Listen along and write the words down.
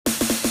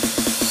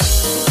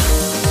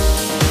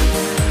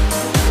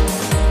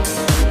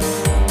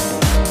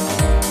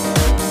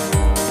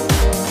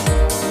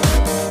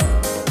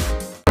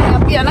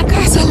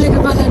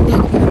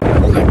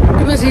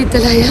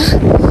හිතලා යා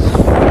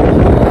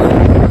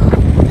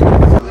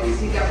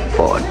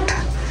port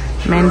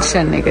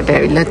mention එකට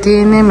ඇවිල්ලා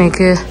තියෙන්නේ මේක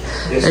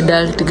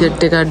ඇඩල්ට්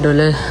ටිකට් එකක්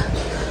ඩොලර්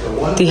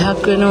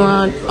 30ක් වෙනවා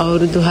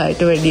අවුරුදු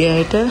 6ට වැඩි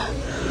අයට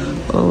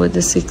over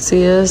the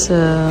 6 years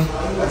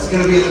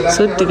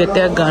so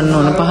ticket එකක් ගන්න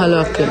ඕන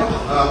 15ක්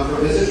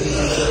වෙනවා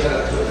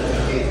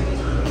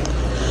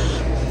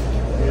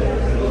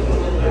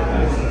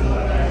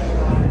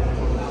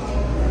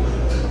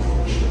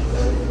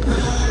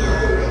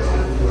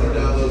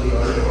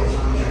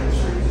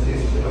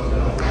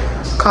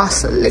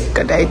කාසල්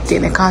එකටයි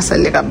තියෙන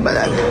කාසල් එකක්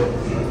බලන්න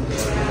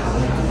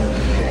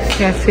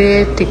කැෆේ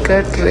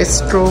ටිකට්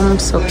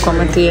රෙස්ටරූම්ස් ඔක්කොම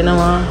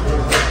තියෙනවා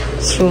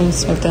රූම්ස්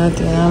මෙතන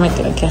තියෙනවා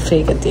මෙතන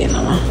කැෆේ එක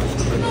තියෙනවා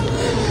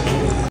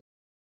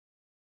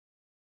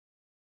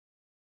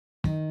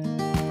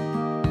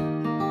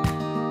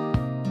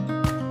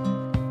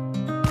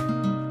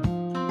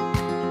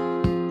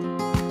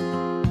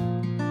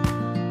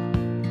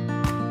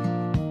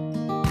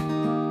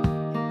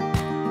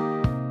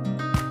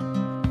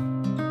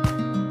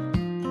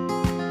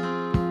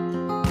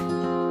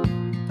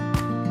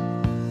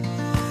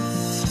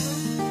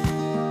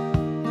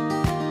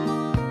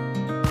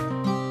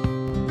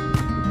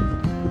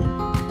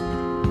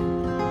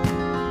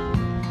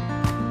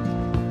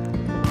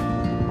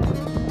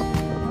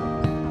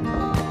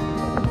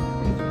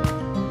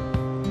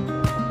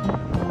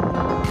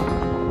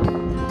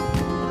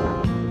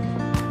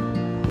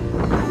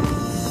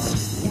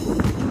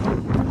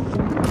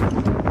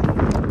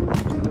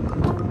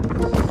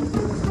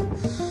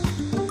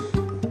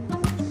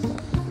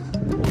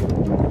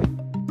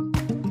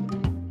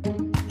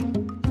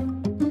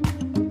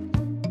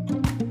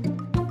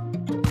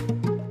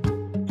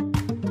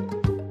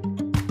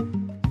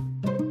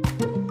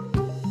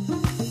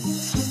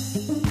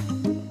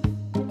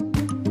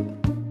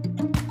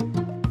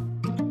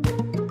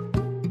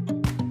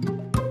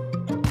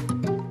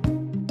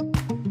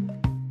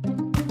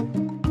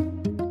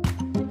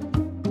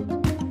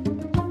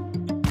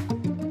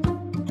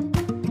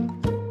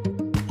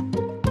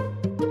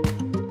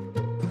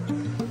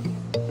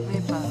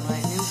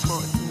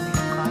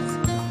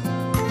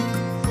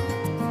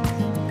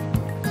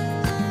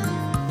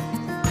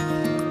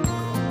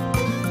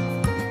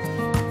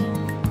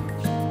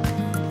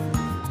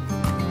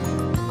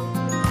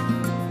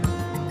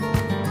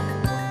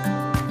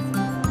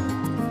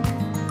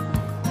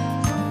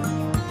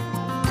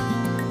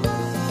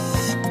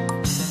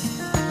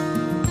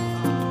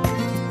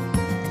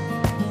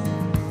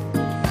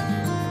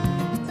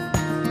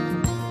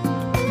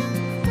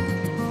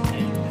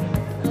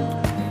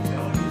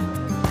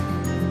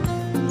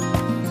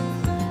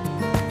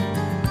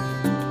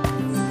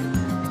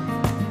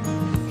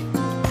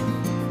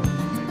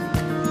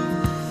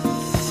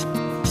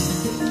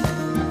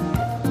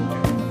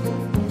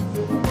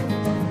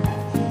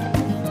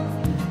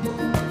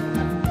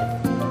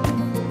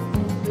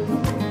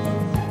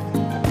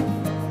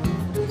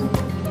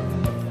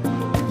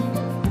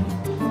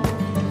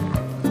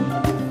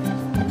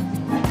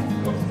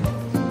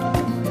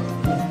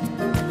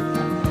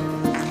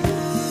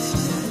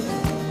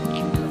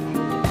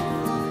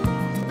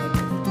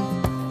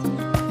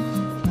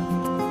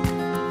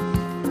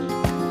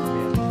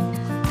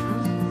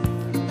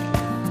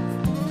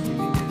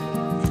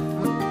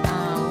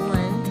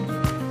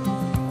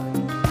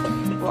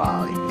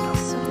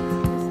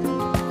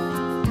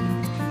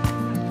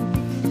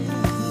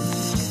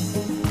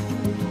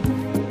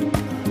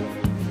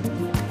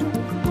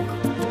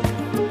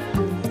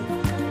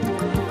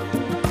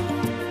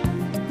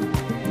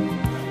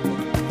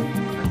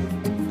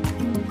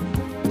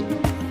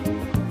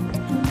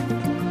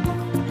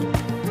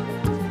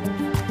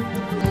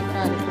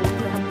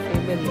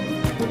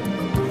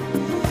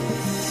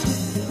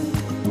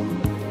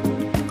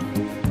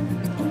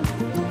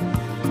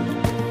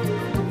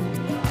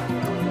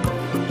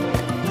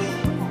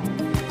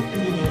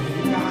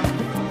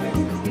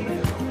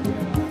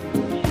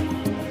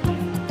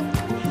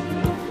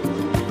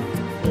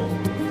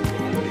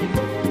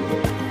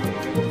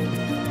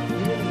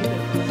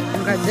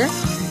මොකද්ද?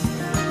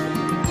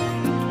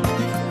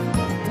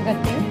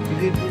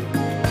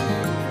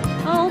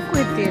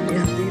 ඔක්කොම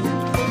තියෙනවා දීලා.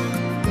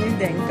 මේ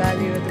දැන්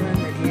කාලේ වතුනක්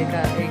නැති එක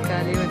ඒ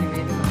කාලේ වනේ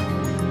මේක.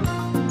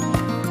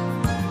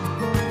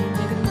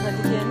 මේක මොකද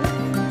කියන්නේ?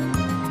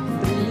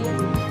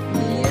 බ්‍රිලියන්ට්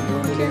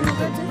කියන්නේ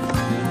මොකද?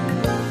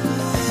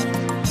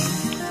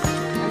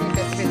 අනික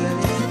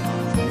පෙළනේ.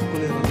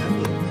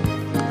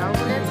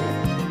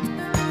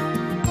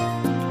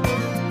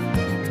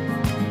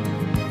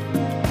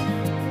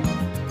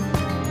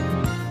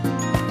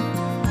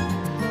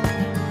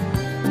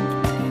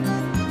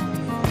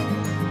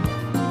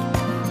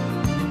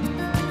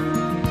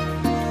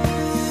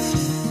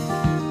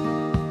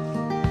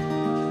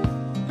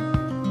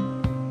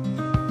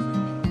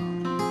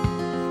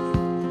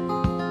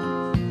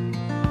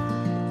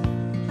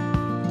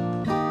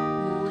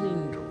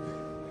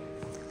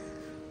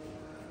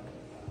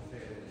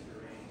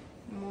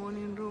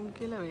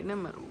 කියලා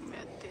වෙනම රූම්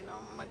එකක්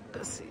තියෙනවා මට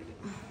සීරි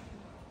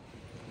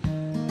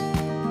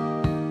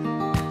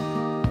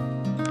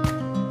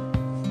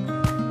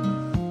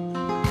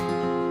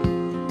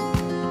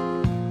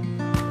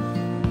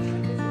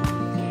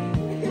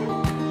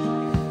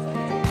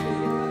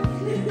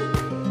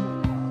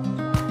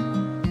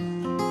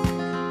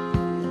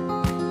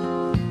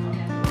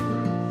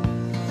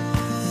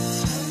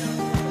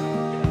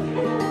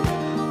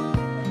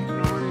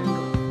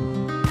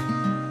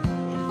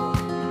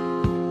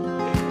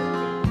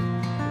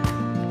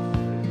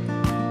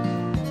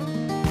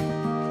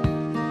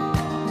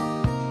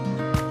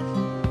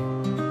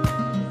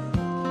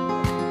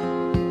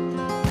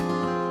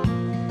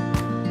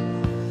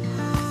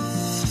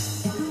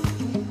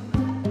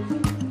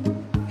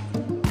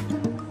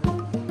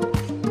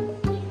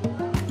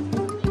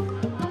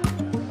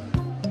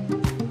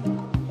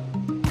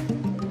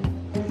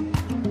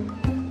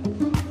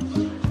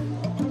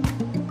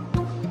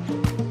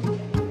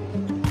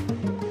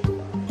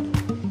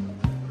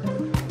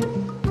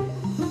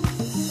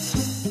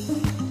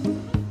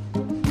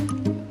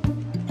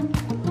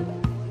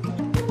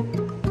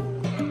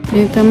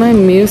මේ තමයි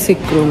මියුසික්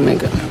රූම්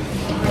එක.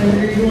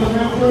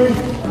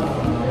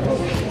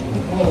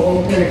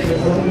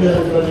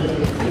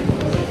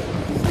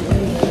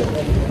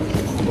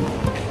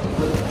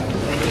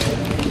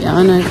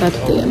 යාන එකක්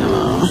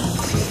තියෙනවා.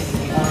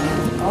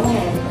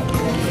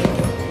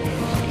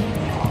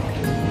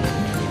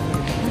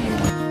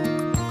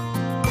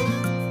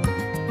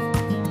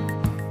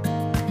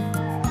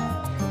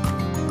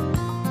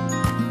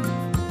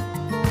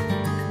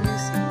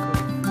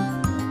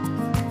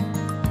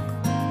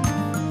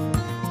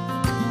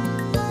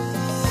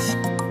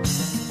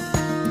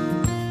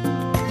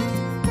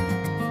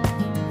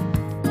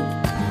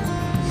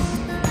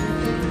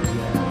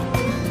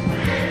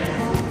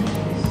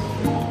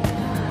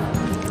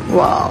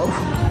 Wow,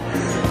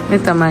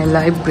 ini tamai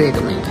library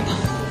kemana?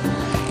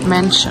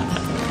 Mansion.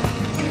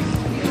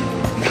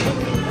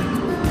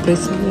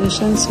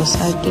 Preservation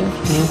Society of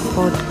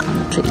Newport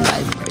Country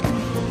Library.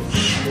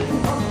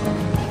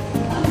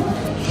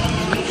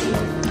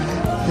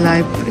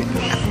 Library,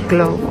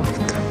 Globe of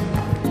the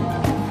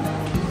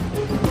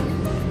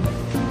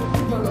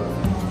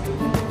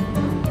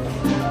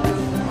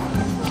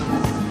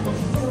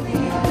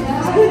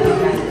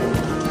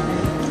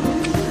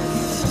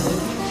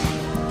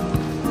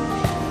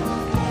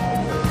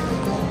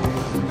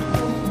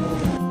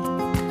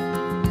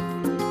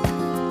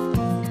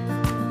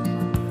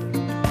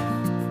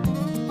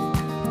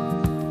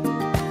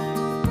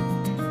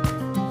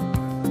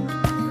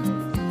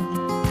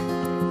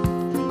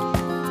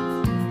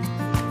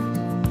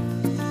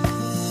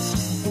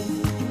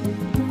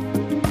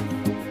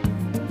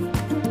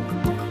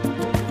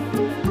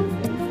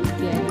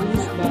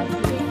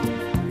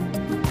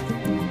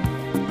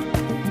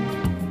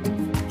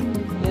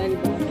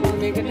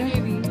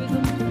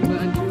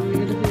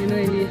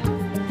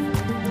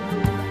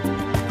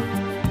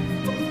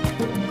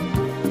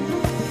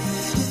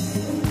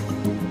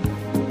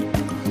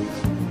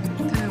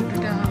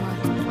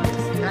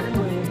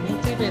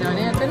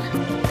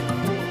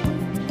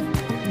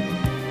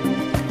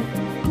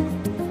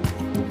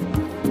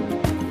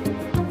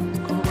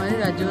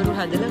රජවරු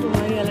හදලා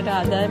කොහොමද යාලට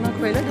ආදායමක්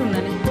වෙලා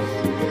දුන්නනේ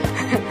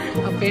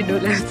අපේ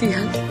ඩොලර්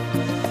 30ක්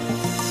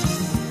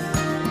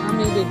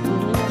මේ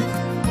බෙඩ්රූම් එක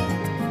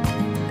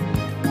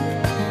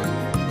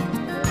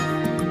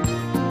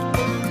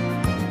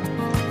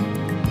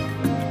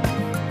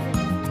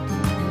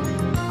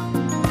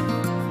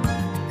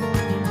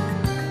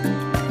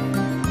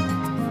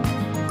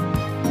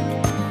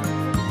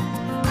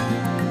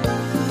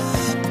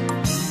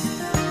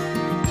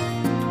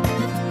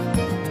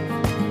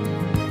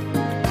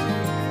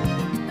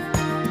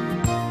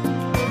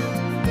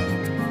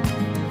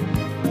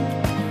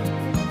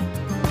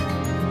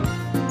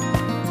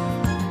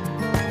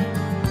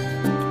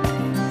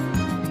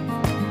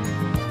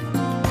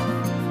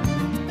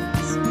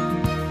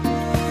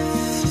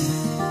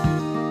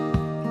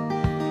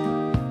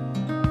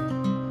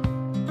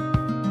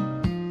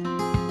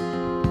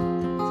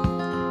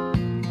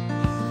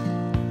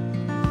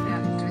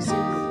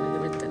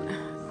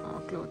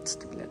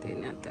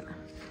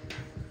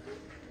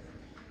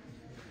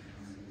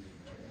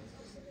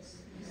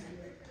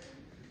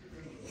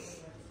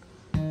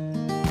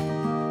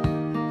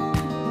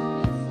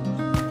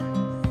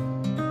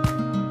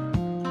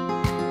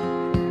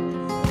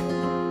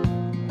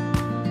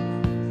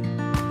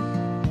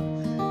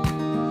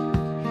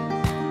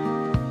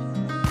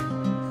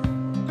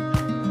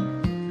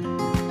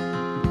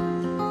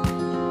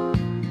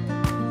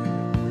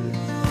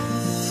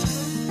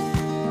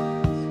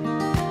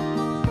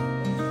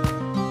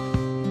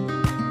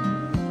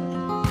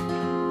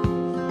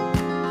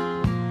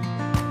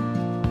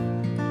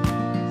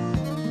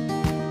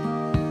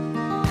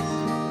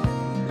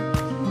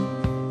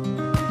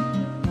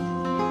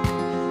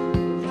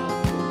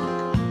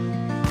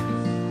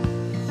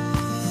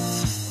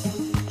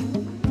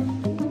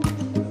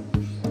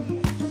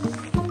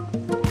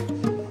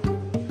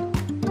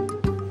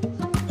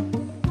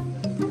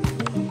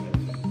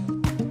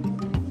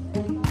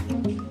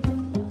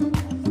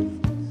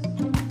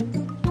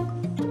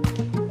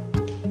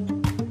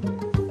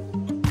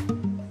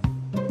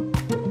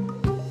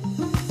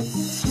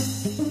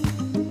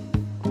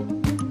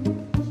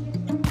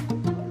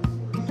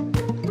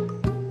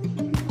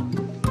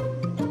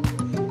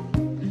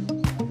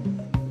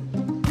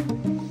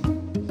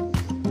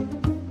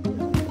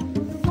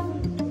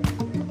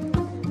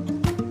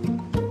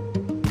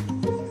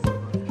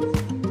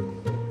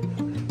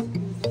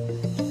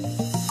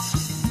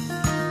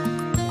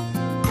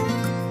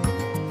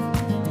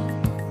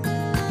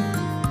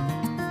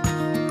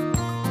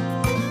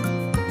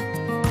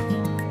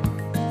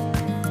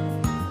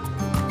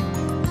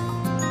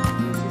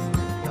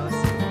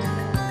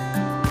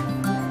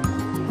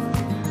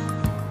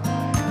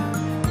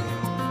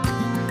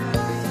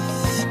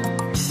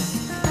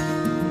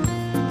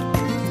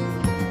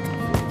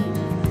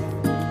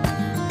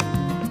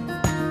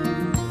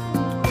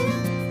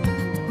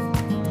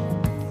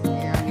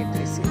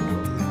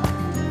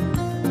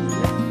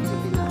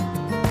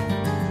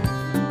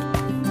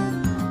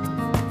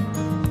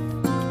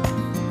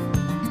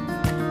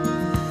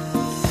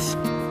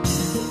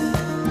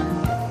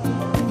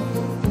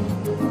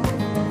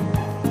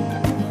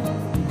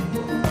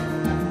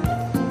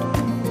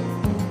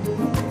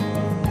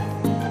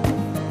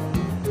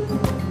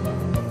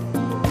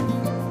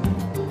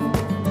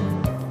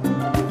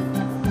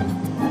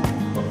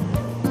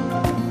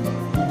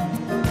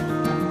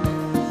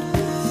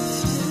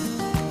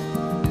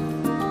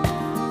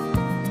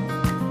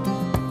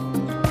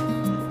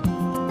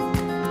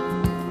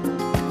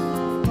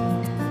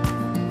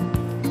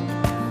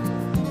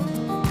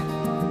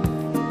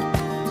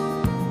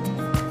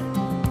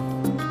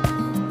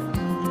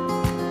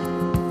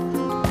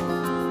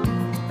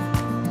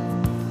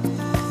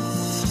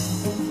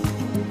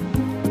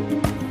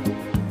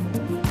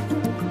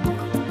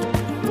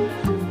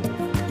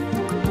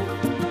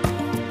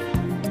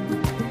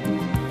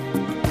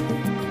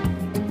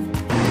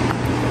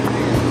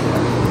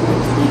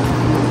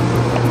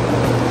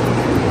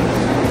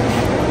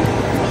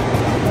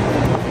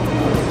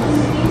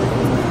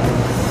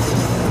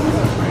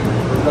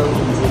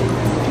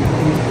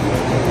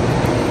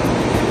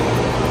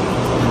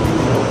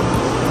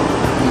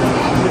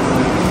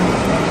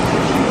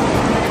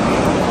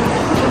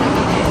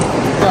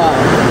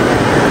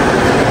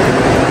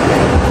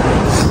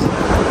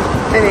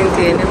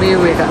view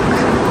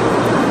එකක්.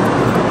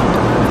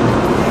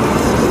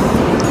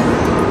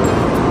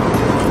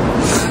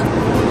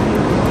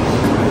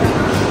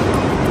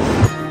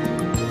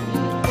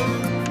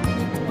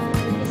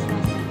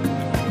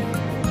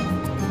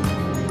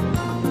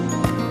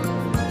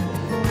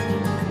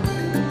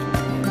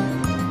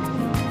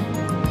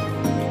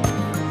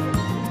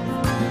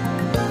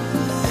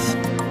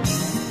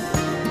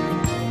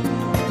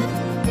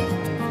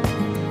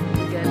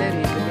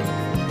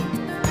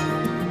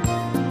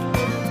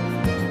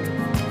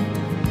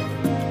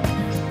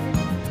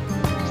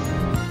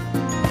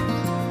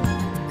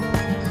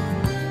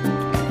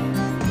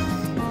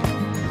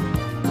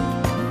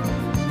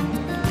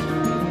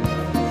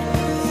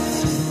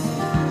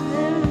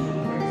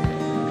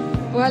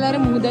 ඔයාලා අර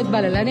මුහුදත්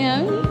බලලානේ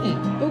ආවේ.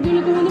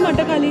 ඔයගොල්ලෝ කොහොමද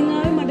මට කලින්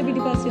ආවේ මට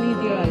පිටිපස්සෙන්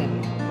හිටිය ඔයාලා.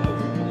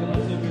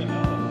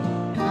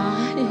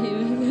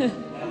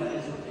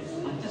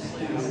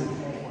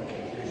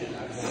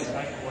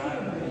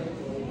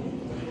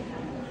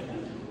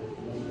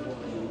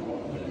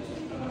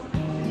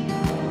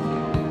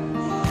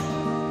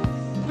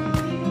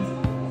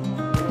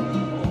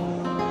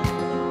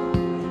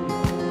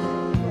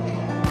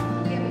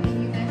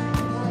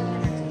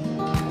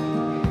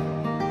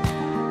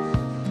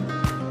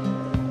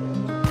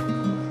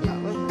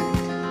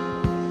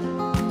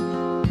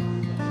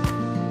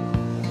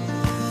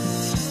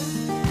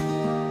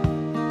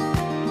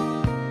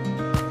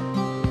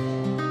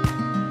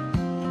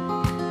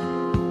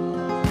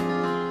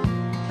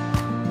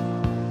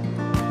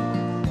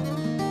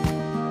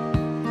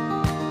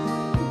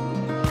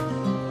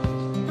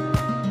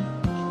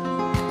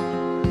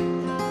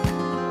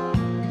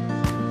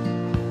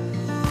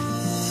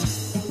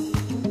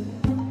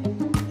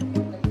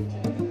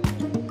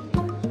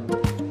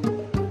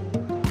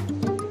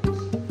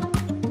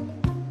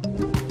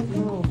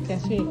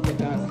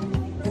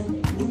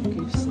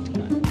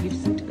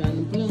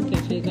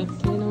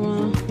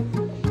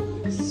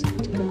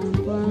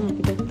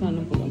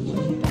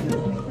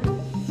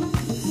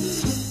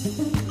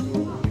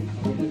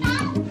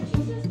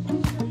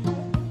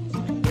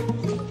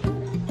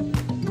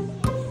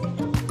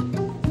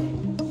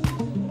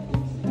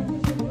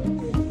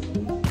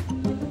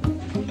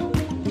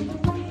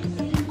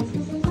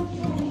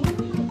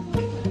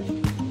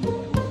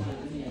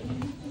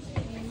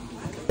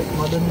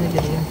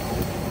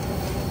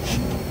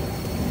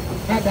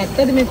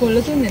 ගත්තද මේ කොල්ල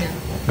තුන්නේ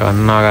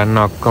නා ගන්න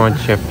ඔක්කොම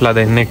චෙප්ලා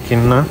දෙන්නෙක්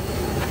ඉන්නවා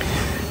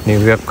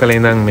නිව්යෝක් වල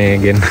ඉඳන් මේ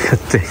ගෙන්න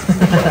ගත්තේ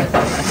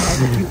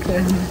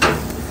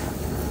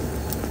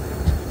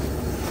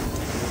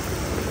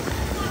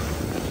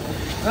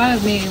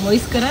මේ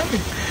වොයිස් කරාද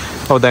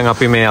ඔව් දැන්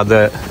අපි මේ අද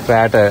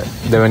රැට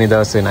දෙවෙනි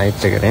දවසේ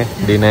නයිට් එකනේ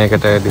ඩිනර්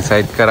එකට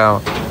ඩිසයිඩ් කරා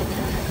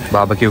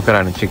බාබකියු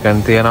කරන්න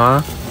චිකන් තියනවා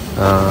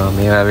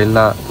මේ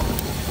ඇවිල්ලා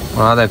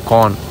මොනවාද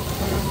කෝන්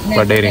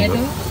බඩේරින්ගු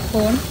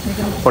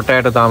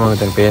පොටේටෝ තාම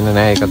මෙතන පේන්නේ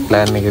නැහැ ඒකත්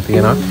ප්ලෑන් එකේ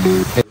තියෙනවා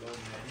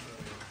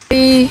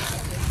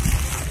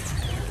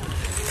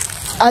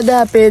අද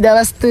අපේ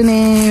දවස්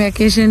තුනේ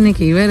වැකේෂන් එක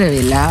ඉවර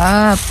වෙලා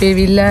අපේ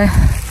විල්ලා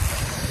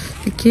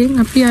එකෙන්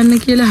අපි යන්න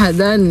කියලා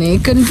හදන්නේ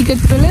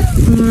කන්ටිකට් වල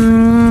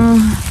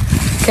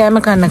කෑම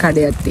කන්න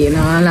කඩයක්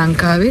තියෙනවා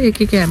ලංකාවේ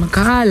ඒකේ කෑම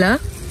කාලා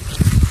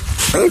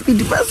මේ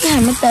පිටිපස්සේ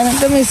හැම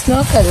තැනකම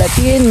ස්නෝ කරලා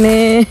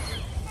තියෙන්නේ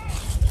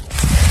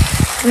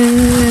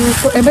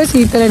හැබැයි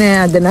සීතල නෑ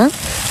අද නම්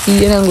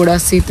ඊයේ නම්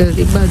ගොඩක් සීතල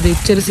තිබ්බා අද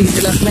එච්චර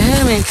සීතලක්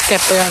නැහැ මේ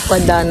කැප්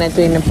එකක්වත් දාන්න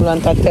නැතුව ඉන්න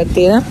පුළුවන් තත්ත්වයක්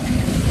තියෙනවා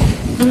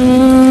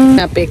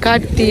අපේ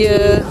කට්ටිය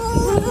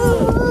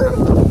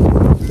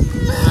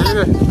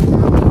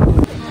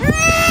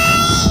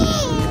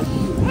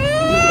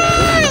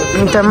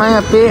තමයි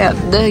අපේ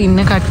අද ඉන්න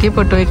කට්ටිය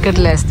ෆොටෝ එකකට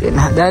ලෑස්ති වෙන්න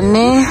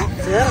හදන්නේ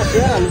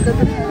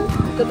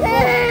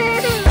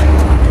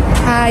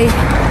හායි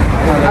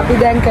අපි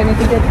දැන්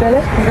කනිටිකට් වල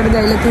මොකටද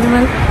ගිහලා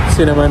තියෙන්නේ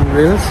සිනමන්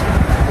රිල්ස්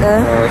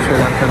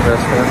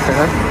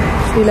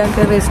ශ්‍රී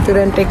ලංකන්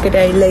රෙස්ටුරන්ට් එකකට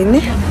ඇවිල්ලා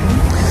ඉන්නේ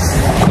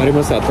හරිම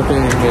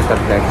සතුටින්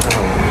මේකට දැක්කම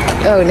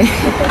ඔව්නේ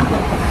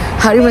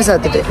හරිම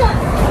සතුටුයි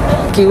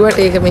කිව්වට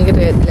ඒක මේකට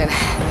ඇදලා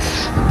නැහැ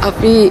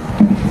අපි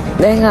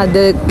දැන් අද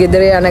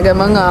ගෙදර යන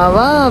ගමන්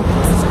ආවා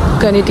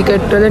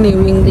කනිටිකට් වල නිව්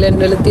ඉංග්ලන්ඩ්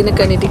වල තියෙන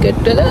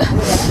කනිටිකට් වල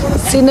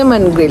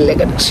සිනමන් ග්‍රිල්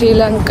එකට ශ්‍රී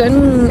ලංකන්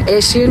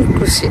ඒෂියන්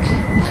කුෂි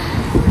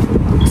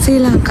ශ්‍රී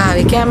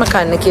ලංකාවේ කෑම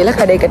කන්න කියලා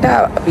කඩේකට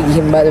අපි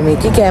ගිහින් බලමු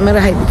මේකේ කෑම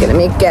රහයි කියලා.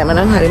 මේක කෑම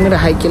නම් හරියම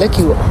රහයි කියලා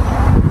කිව්වා.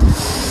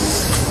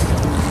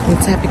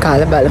 ඉතින් අපි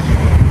කාලා බලමු.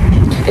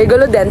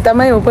 ඒගොල්ලෝ දැන්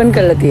තමයි ඕපන්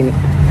කරලා තියෙන්නේ.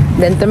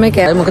 දැන් තමයි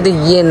කෑම මොකද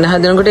ඊයේ එන්න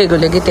හදනකොට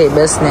ඒගොල්ලෝගේ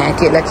ටේබල්ස් නැහැ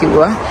කියලා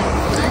කිව්වා.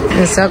 ඒ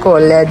නිසා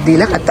කෝල් එකක්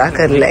දීලා කතා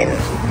කරලා ඉන්න.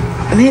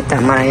 මේ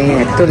තමයි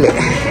ඇතුලේ.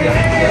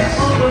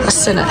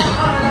 අස්සන.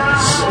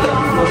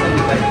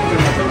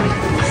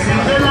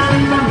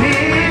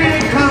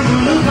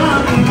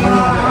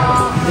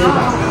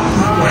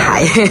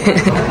 Hi.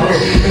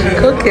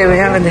 Okay, me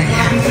llamo de.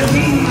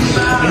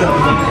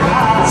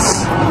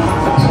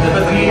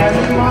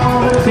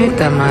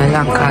 Mira más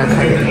la cara.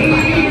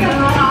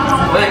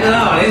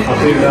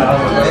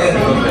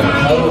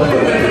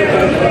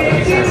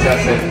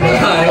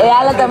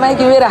 එයාලා තමයි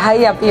කිව්වේ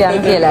රහයි අපි යන්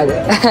කියලාද.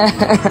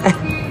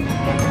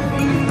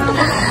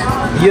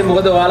 ඊයේ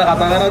මොකද ඔයාලා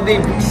කතා කරද්දී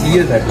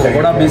ඊයේ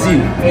ගොඩක් බිසි.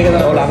 ඒක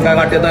තමයි ලංකා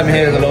කට්ටිය තමයි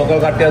මෙහෙ ලෝකල්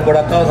කට්ටිය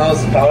ගොඩක් ආව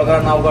ට්‍රැවල්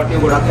කරන්න ආව කට්ටිය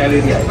ගොඩක්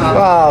කැලේ ගියා.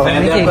 වාව්.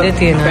 මේක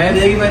තියෙනවා. පැය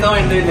දෙකකින් තමයි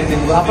එන්නේ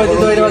ඉන්නේ. අපේ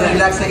දිතෝ ඊට පස්සේ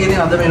රිලැක්ස්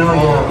එකකින් අද වෙනවා.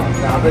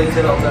 අපේ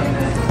ඉස්සෙල්ලා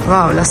උදන්නේ.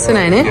 වාව්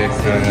ලස්සනයි නේ.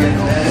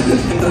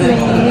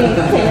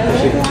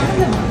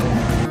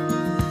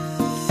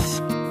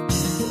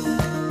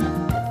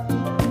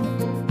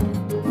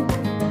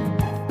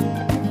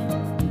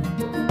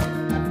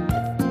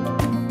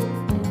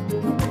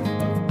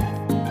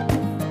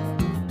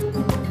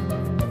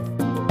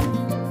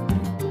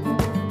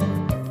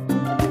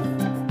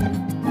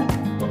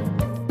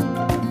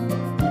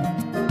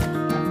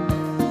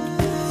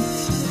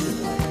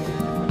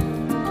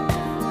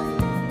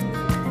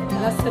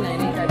 ලස්සනයි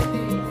නේ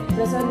කඩේ.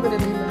 ප්‍රසන්න ගොඩ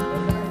මෙහෙම.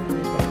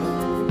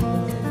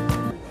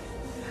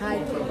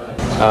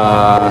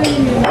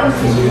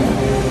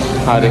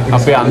 හරි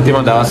අපේ අන්තිම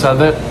දවස්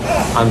අද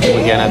අන්තිම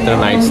කියන්නේ අතර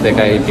නයිට්ස්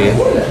දෙකයි හිටියේ.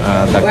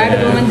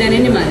 ඔයාලට කොහොමද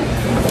දැනෙන්නේ මම?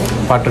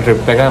 පට්ට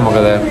ට්‍රිප් එකයි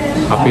මොකද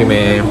අපි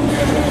මේ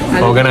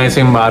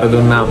ඕගනයිසින් බාර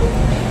දුන්නා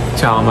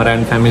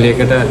චාමරන් ෆැමිලි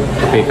එකට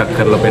අපි එකක්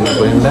කරලා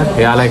පෙන්නපු හින්දා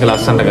එයාලා ඒක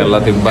ලස්සනට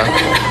කරලා තිබ්බා.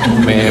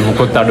 මේ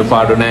මුකුත්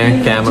අඩුපාඩු නැහැ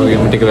කැම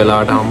වීම ටික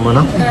වෙලාවට හම්බ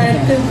වුණා.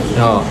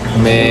 ඔව්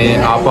මේ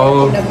ආපහු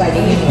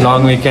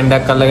ලොන්ග් වීකෙන්ඩ්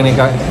එකක් අල්ලගෙන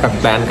එකක්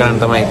ප්ලෑන් කරන්න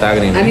තමයි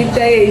හිතාගෙන ඉන්නේ. අනිත්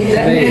අය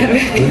ඉන්නේ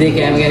උදේ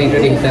කෑම ගැන ඊට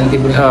හිතන්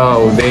තිබුණා.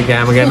 ඔව් උදේ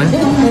කැම ගැන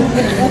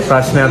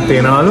ප්‍රශ්නයක්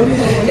තියෙනවලු.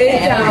 ඒ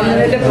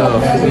චාමරට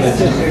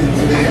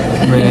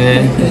මේ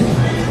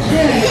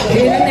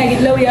ඒක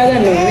නැගිටලා උයා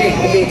ගන්න ඕනේ.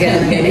 උදේ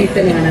කෑම ගැන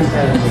හිතන්නේ නම්.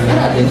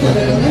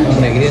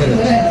 නැගිටිනද?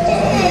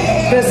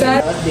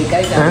 ප්‍රසාද්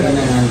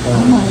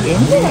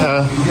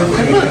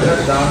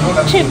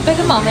ට්‍රිප් එක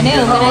මමනේ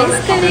ඕගනයිස්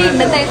කරේ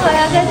ඉන්න තැන්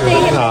හොයාගත්තේ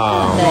ඒක.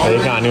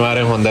 ඒක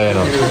අනිවාර්යෙන් හොඳ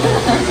වෙනවා.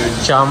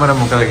 චාමර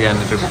මොකද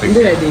කියන්නේ ට්‍රිප් එක?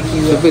 වැඩි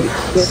කිව්වා.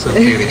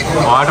 සුපිරි.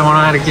 ඔයාට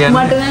මොනවා හරි කියන්න?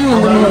 මට නම්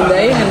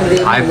හොඳයි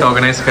හැමදේම. ආයෙත්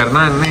ඕගනයිස්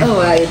කරනවා නේ? ඔව්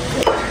ආයෙත්.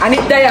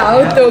 අනිත් අය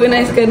આવුත්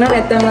ඕගනයිස් කරනවා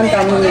නැත්නම් මම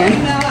තනියම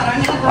යන්නේ.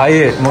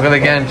 අයියේ මොකද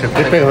කියන්නේ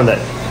ට්‍රිප් එක හොඳයි.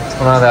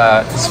 මොනවාද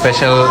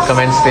ස්පෙෂල්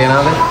කමෙන්ට්ස්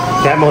තියෙනවද?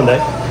 කැම හොඳයි.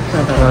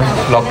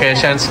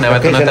 ලොකේෂන්ස්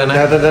නැවතුන තැන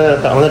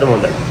හොඳට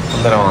හොඳයි.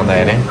 හොඳට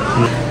හොඳයි නේ.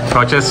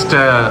 රොචෙස්ටර්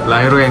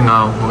ලයිරුවෙන්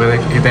ආව මොකද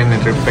හිතන්නේ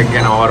ට්‍රිප් එක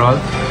ගැන ඕවර්ऑල්?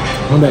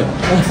 හොඳයි.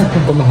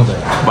 කොහොම හොඳයි.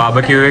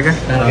 බාබකියු එක?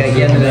 නරකයි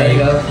කියන්නේ ඒක.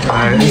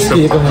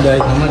 ඒක හොඳයි.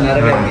 මම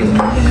නරකයි කියන්නේ.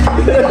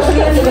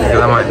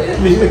 තමයි.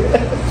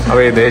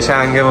 අපි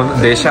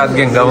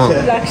දේශාත්ගෙන් ගමු.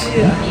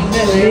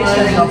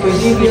 අපි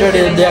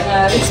ජීවිතේ දෙයක්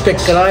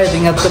එක්ස්පෙක්ට් කරා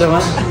ඉතින් අත්‍තරම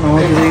මම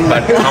ඉතින්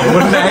බට්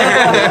හම්බුන්නේ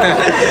නැහැ.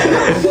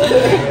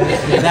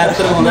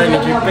 ඇත්තටම හොඳයි මේ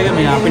ට්‍රිප් එක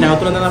මේ අපි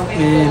නැවතුන තැන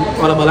මේ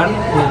ඔයාලා බලන්න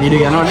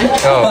වීඩියෝ යනවනේ.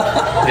 ඔව්.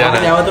 අපි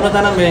නැවතුන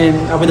තැන මේ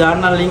අපි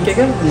දාන්න ලින්ක් එක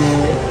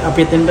මේ අපි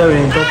එතෙන්ට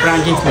මේ টොප්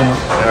රෑන්කින්ග්ස් වෙනවා.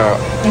 ඔව්.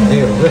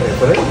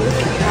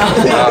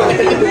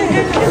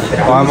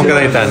 ඔයා මොකද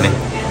හිතන්නේ?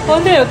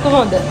 හොඳයි ඔක්කොම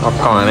හොඳ.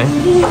 ඔක්කොම නේ.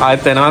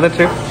 ආයෙත් එනවද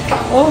ට්‍රිප්?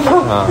 ඔව්.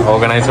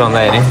 ඕගනයිස්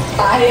හොඳයි නේ.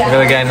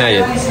 මොකද කියන්නේ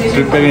අයියේ?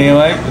 ට්‍රිප් එක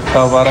නියමයි.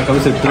 තව පාරක් අපි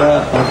සෙට් කරලා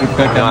ට්‍රිප්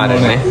එකක් යනවා නේ.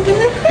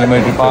 මේ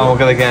ට්‍රිප් ආ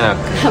මොකද කියන්නේ?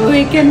 හැම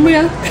වීකෙන්ඩ්ම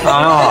යන්න.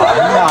 අන්න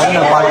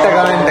පට්ට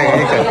කමෙන්ට් එක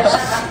ඒක.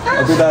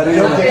 අපි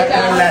දාරියෝ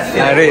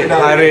හරි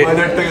හරි.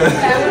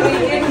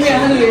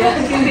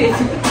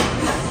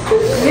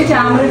 මේ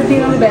චාමරට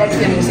තියෙන බෑග්ස්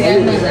එක සෙල්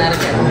නෑ කරා.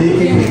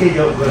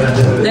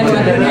 දැන්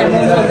මට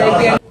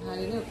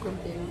හරිනේ ඔක්කොම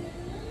තියෙනවා.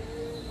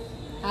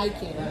 හයි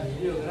කියලා.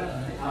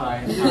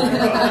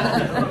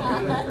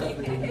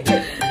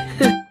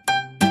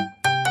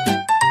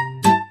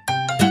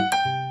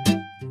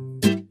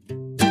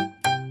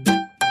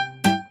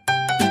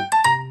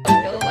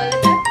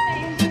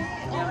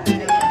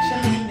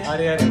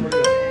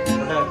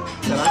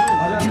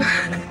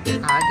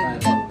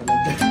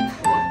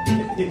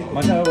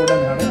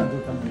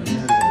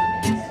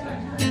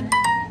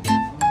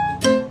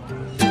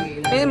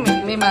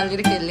 මේ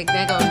මල්ලිට කෙල්ලෙක්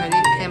නෑ කවුරු හරි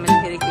කැමති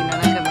කෙනෙක් ඉන්නවා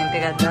නම් කමෙන්ට්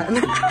එකක් දාන්න.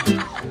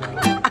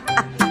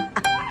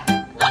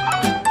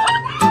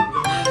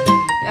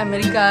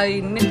 ඇමරිකාවේ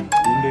ඉන්නේ